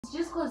It's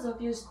just because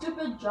of your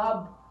stupid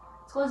job.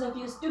 It's because of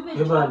your stupid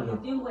job. You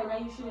think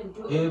when you shouldn't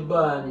do it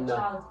for the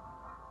child.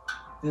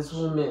 This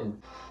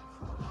woman.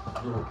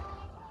 No.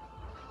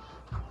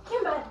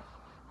 Kimber.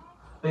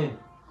 Ben.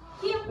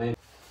 Kim.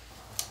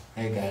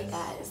 Hey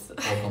guys.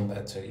 Welcome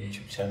back to our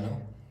YouTube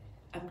channel.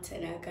 I'm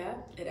Tanaka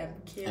and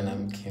I'm Kim. And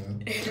I'm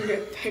Kim. And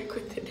we're back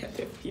with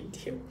another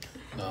video.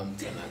 No, I'm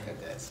Tanaka,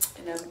 guys.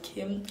 And I'm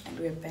Kim and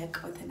we're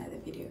back with another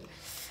video.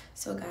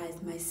 So guys,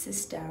 my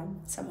sister,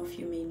 some of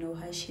you may know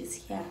her, she's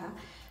here.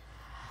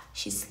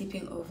 She's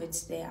sleeping over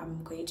today.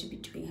 I'm going to be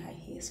doing her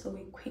hair. So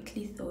we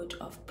quickly thought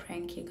of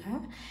pranking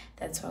her.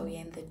 That's why we're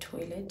in the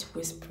toilet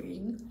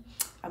whispering.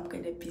 I'm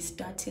going to be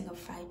starting a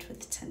fight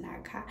with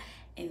Tanaka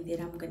and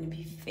then I'm going to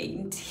be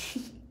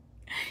fainting.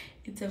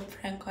 It's a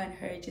prank on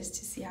her just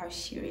to see how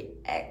she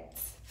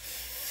reacts.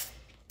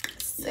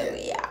 So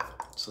yeah.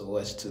 So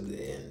watch to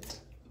the end.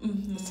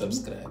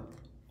 Subscribe.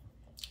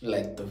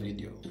 Like the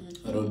video.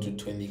 Road to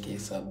 20k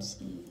subs.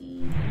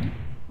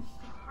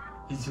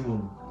 It's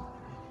you.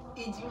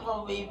 It's you,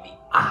 my baby.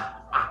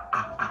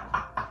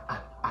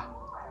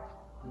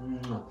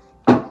 No.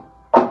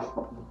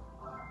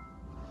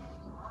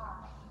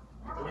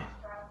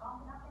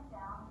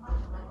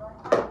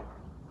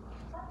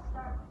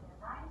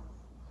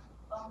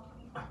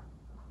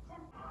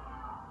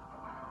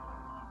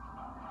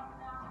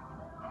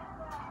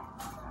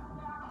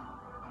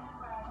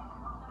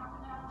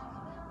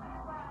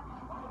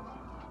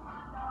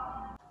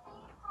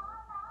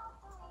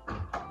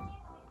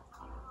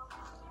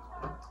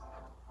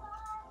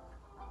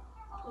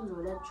 No,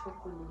 that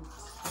chocolate.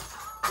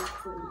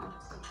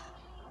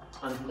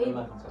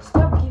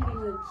 Stop giving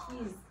her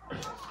keys.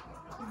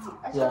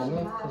 Yeah,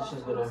 because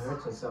she's gonna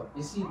hurt herself.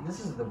 You see, this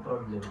is the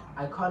problem.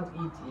 I can't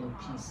eat in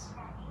peace.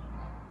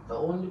 The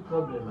only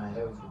problem I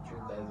have with you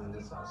guys in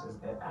this house is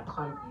that I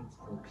can't eat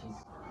in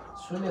peace.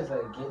 As soon as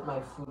I get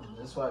my food,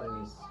 this one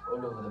is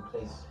all over the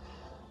place.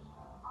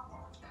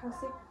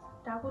 Okay,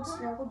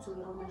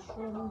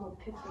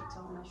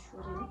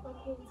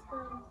 it's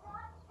fine.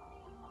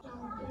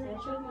 It's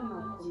actually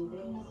not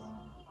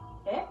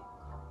eh?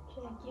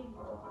 Can I give you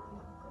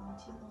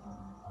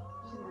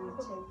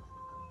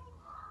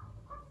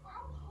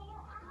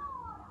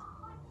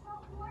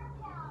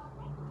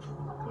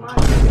Come on.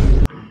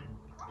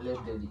 Let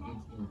daddy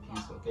eat in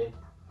peace, okay?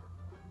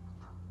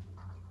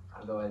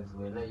 Otherwise,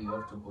 when you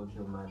have to go to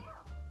your mother.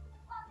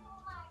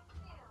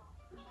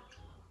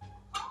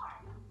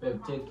 Babe,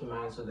 take him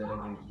out so that I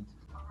can eat.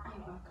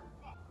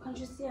 Can't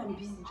you see I'm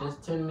busy?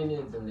 Just 10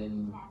 minutes and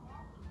then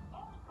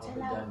I'll be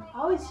done.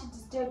 How is she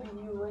disturbing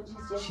you when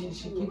she's just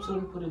She keeps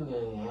on putting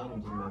her hand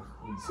in my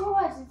food. So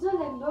what? It's not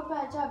like no.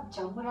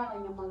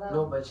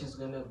 No, but she's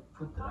gonna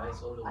put the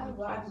rice all over the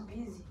place. I'm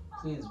busy.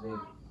 Please,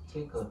 babe,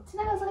 take her.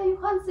 You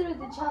can't sit with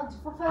the child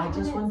for 5 minutes. I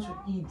just want to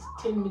eat.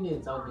 10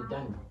 minutes, I'll be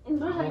done. In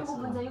Russia,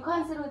 you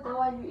can't sit with the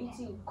one you're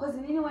eating. Because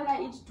when I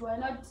eat, do I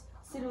not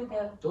sit with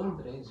her? Don't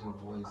raise your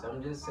voice.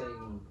 I'm just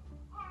saying,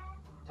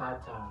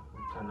 Tata,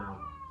 Utanao.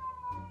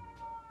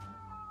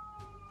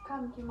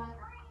 Come, Kima.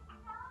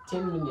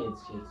 10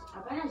 minutes, shit.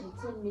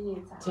 10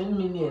 minutes. 10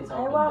 minutes,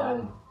 I'll be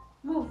done.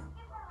 Move.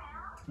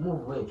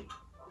 Move, wait.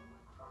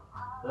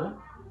 Huh?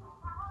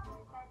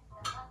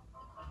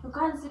 You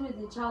can't sit with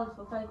the child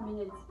for 5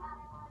 minutes.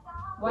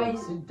 Why? Wait,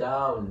 sit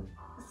down.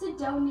 Sit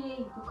down here.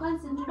 You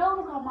can't sit. You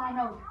don't come on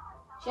now.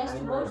 She has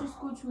to go to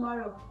school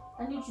tomorrow.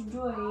 I need to do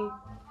her hair.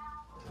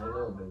 I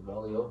know, babe.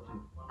 I'll help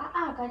you. I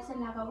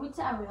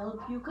will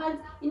help you. You can't.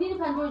 You need to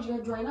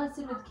do I not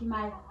sit with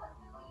Kimai.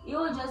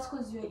 Just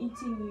because you're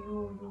eating,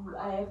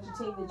 I have to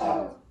take the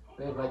child.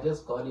 Babe, I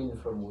just got in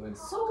from work.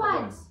 So what?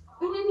 Have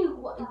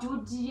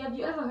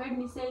you ever heard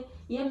me say,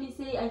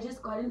 I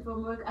just got in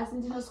from work, I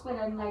sent in a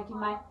square and like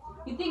Kimai?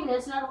 You think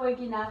that's not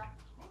working out?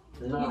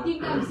 No. You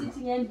think I'm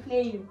sitting and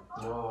playing?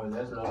 No,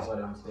 that's not what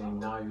I'm saying.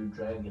 Now you're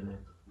dragging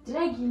it.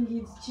 Dragging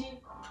it, Chi.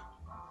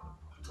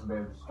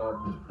 Babe, stop.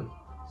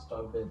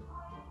 Stop it.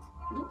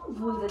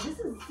 This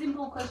is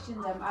simple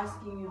questions I'm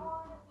asking you.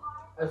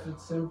 If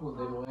it's simple,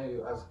 then why are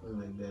you asking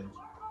like that?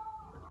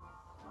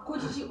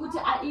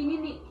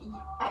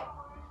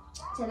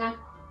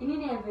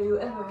 Have you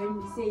ever heard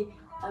me say,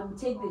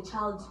 take the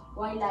child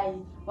while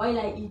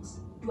I eat?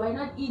 Do I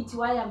not eat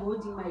while I'm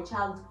holding my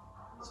child?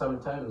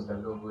 Sometimes I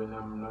look when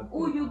I'm not.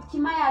 Oh, you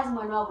Kimaya as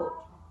Manwabo.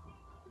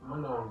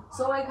 No.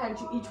 So why can't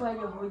you eat while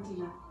you're holding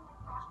her?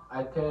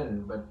 I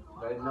can, but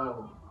right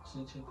now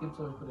she keeps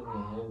on putting her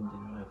hand in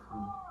my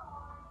food.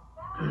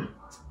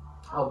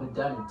 I'll be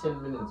done in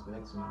 10 minutes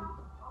maximum.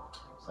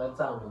 So that's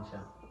how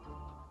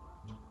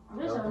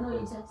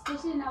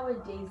especially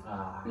nowadays.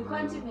 You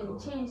can't even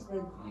change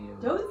them. Yeah.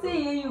 Don't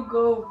say here you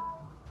go.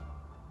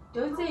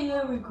 Don't say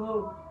here we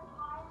go.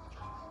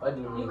 What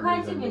do you mean? You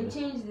can't even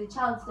change the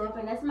child's diaper.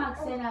 And as Max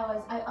said,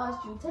 I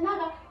asked you,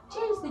 Tanaka,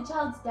 change the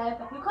child's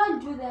diaper. You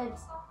can't do that.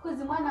 Because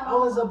I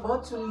was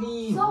about to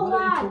leave. So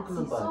what are you talking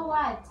about? So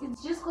what?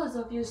 It's just because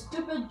of your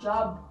stupid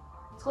job.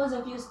 It's because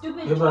of your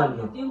stupid job.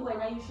 You think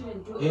when you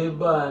shouldn't do it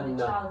for the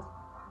child.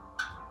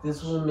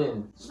 This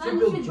woman.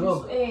 Stupid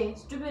job.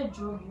 Stupid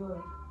job,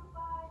 yo.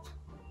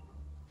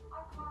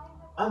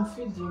 I'm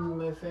feeding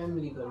my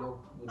family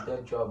with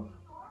that job.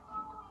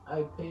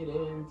 I pay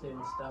rent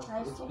and stuff.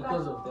 It's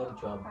because of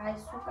that job.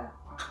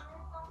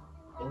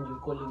 And you're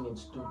calling it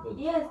stupid.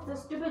 Yes, the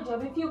stupid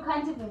job. If you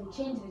can't even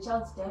change the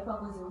child's diaper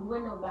because you know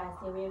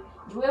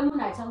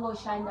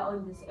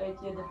on this earth,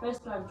 you're the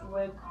first one to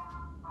work.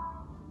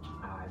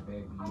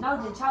 Baby. Now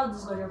the child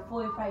is gonna fall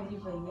if I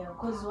leave her here.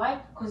 Cause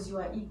why? Cause you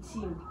are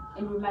eating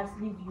and we must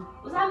leave you.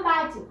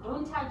 Somebody,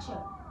 don't touch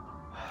her.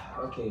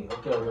 Okay,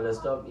 I'm gonna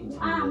stop eating.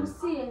 I'm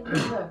seeing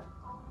her.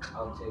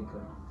 I'll take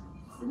her.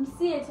 I'm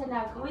seeing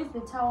Tanaka. Where's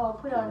the towel? I'll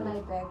put it on my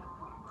back.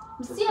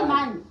 I'm seeing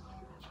man.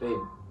 Babe,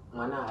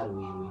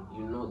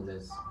 you know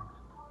this.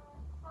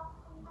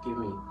 Give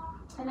me.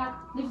 Tanaka,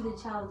 leave the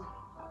child.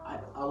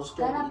 I'll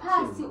stop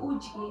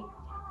eating.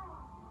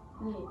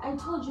 I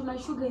told you my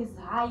sugar is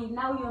high.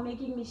 Now you're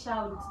making me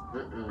shout.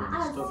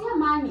 See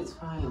money. It's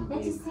fine,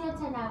 babe. Let's see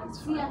Tanaka.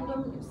 See and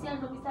don't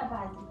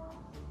Sabati.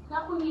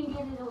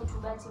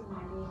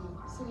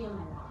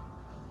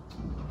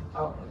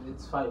 Oh,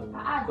 it's fine.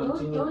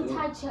 Don't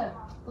touch her.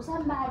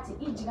 Somebody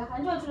eat. You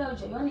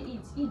want to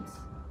eat.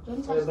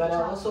 Don't touch but I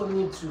also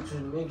need to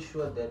make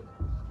sure that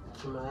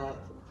Kimaya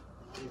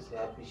is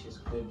happy, she's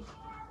good.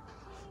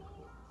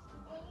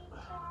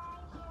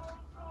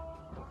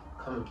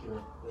 Come,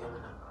 Kimaya.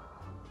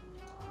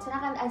 I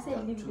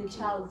said leave the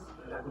child.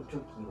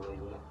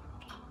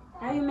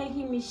 Now you're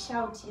making me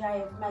shout. Yeah,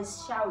 I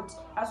must shout.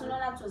 As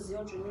long as was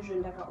your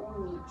generation, like I'm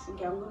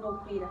gonna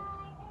quit.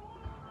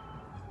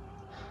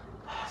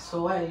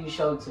 So why are you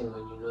shouting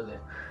when you know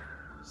that?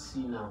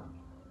 See now,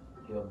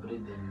 you're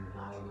breathing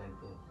high like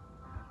that.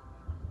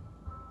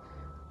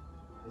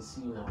 You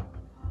see now.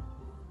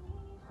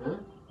 Huh?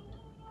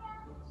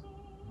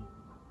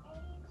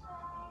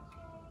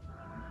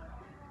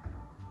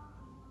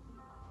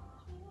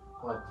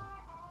 What?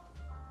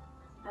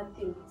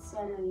 Nothing.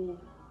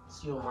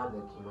 It's your mother,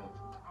 Kimai.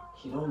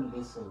 She don't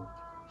listen.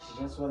 She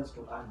just wants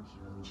to argue.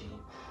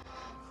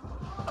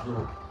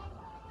 No.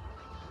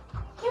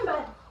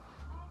 Kimberly.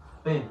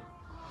 Babe.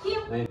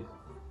 Kim. Babe.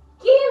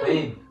 Kim.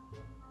 Babe.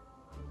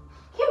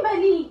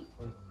 Kimberly.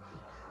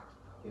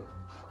 Here.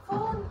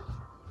 Phone.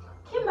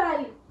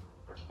 Kimberly.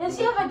 Has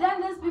she ever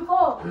done this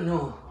before?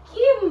 No.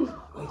 Kim.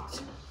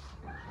 Wait.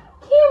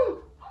 Kim.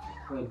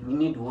 Wait, we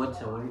need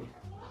water.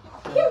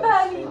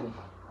 Kimberly.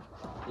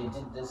 They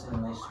did this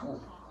in my school.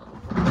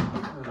 You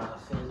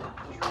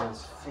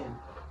must fin.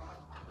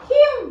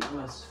 Kim. You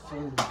must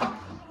fin.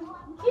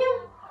 Kim.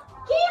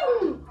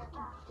 Kim.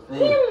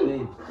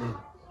 Babe.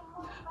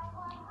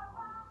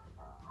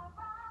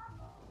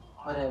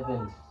 What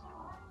happened?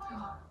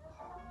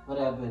 What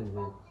happened,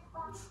 babe?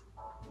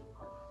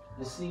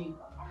 You see,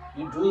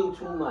 you're doing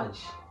too much.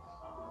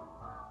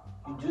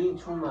 You're doing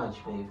too much,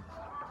 babe.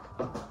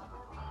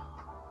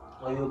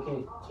 Are you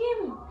okay?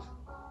 Kim.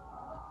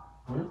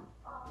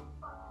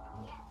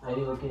 Are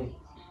you okay?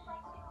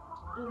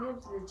 You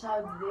left the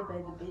child there by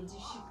the bed. If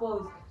she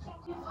falls,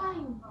 you're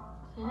fine.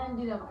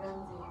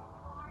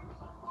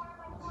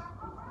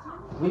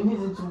 We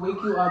needed to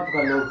wake you up,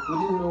 Galop. We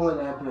didn't know what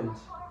happened.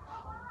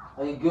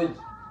 Are you good?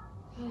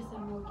 Yes,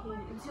 I'm okay.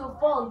 It's your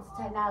fault,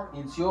 Tanal.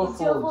 It's your fault.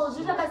 It's your fault.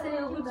 Just like I said, you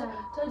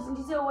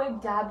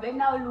wake up and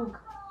now look.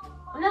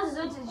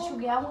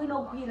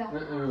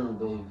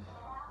 Babe.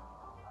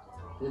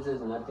 This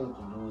has nothing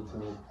to do with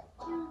me.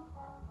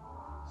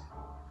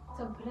 It's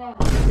a prank.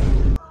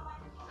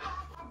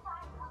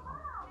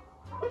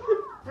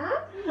 Huh?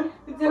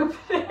 It's a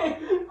prank.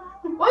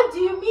 What do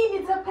you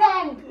mean it's a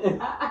prank?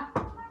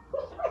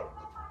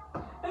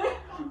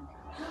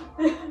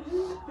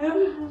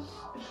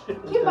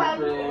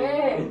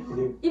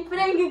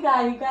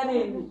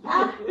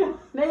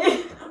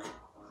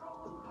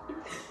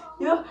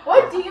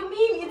 What do you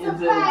mean it's a prank? It's a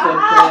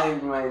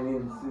prank,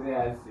 man.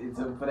 It's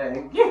a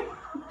prank.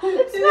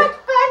 It's not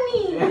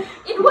funny.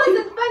 It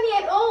wasn't funny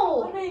at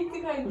all. What do you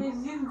think I did?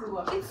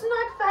 It's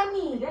not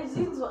funny.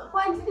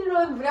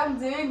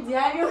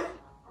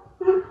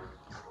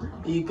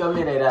 You come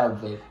in right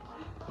up, babe.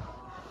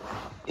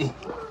 You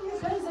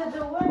guys are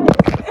the worst.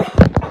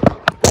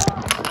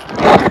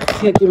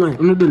 See, come on.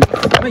 I'm not doing it.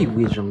 Why are you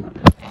waiting?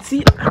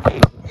 See?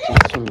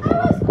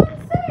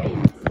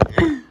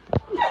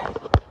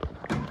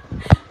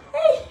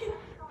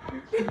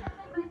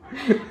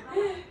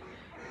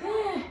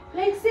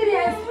 Like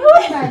seriously.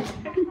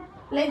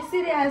 Like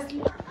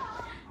seriously.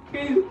 I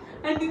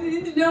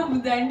didn't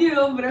know that you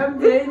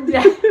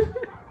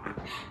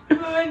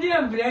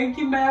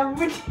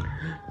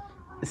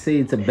say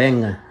it's a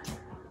banger.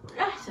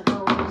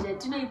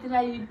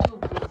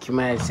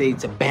 Kimaya, say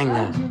it's a banger.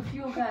 How do you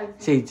feel, guys?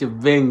 Say it's a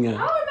banger.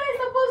 How am I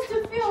supposed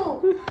to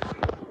feel?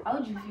 How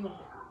do you feel?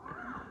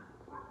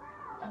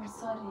 I'm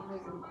sorry,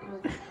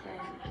 Rose.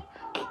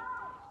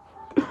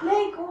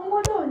 Like,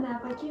 what on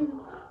that?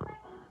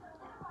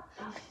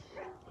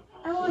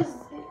 I was.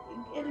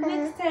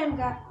 Next time,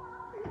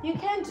 you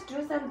can't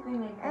do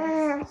something like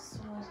that.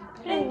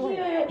 Thank you.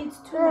 It's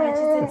too much.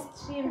 It's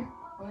extreme.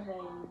 What are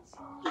you?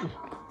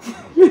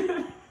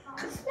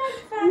 It's not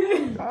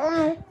funny.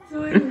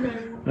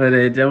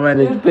 Alright,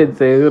 jamani,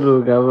 tupenze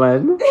huru,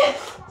 man.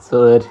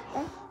 So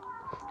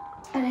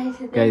Alright,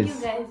 thank Guys,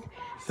 you guys.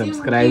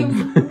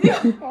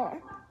 subscribe.